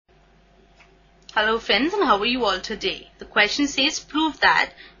Hello friends, and how are you all today? The question says prove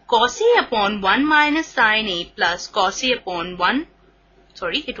that cos A upon 1 minus sin A plus cos A upon 1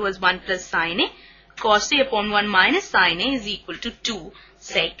 plus sin A, cos A upon 1 minus sin A is equal to 2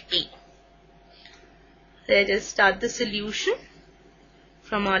 sec A. Let us start the solution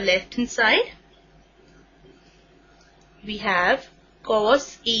from our left hand side. We have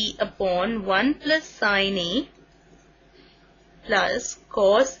cos A upon 1 plus sin A plus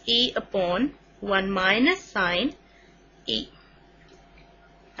cos A upon 1 minus sin A.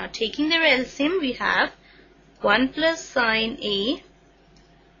 Now taking their LCM, we have 1 plus sin A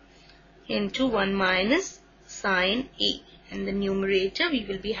into 1 minus sin A. And the numerator we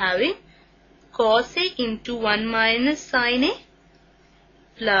will be having cos A into 1 minus sin A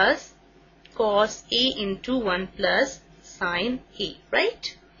plus cos A into 1 plus sin A,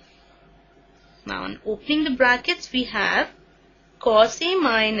 right? Now on opening the brackets, we have cos A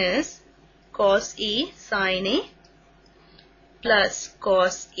minus cos A sin A plus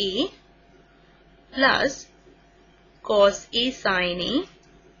cos A plus cos A sin A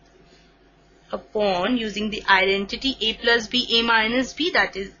upon, using the identity A plus B, A minus B,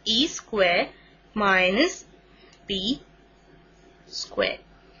 that is A square minus B square.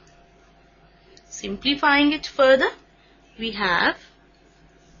 Simplifying it further, we have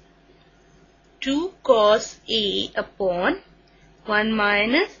 2 cos A upon 1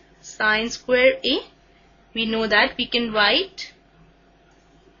 minus sin square A. We know that we can write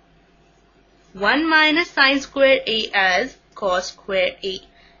 1 minus sin square A as cos square A.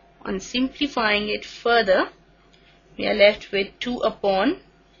 On simplifying it further, we are left with 2 upon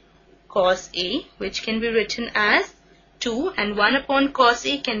cos A, which can be written as 2, and 1 upon cos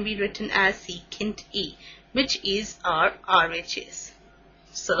A can be written as secant A, which is our RHS.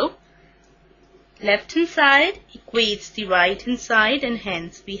 So, left hand side equates the right hand side, and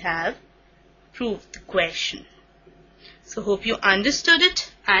hence we have proved the question. So hope you understood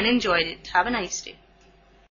it and enjoyed it. Have a nice day.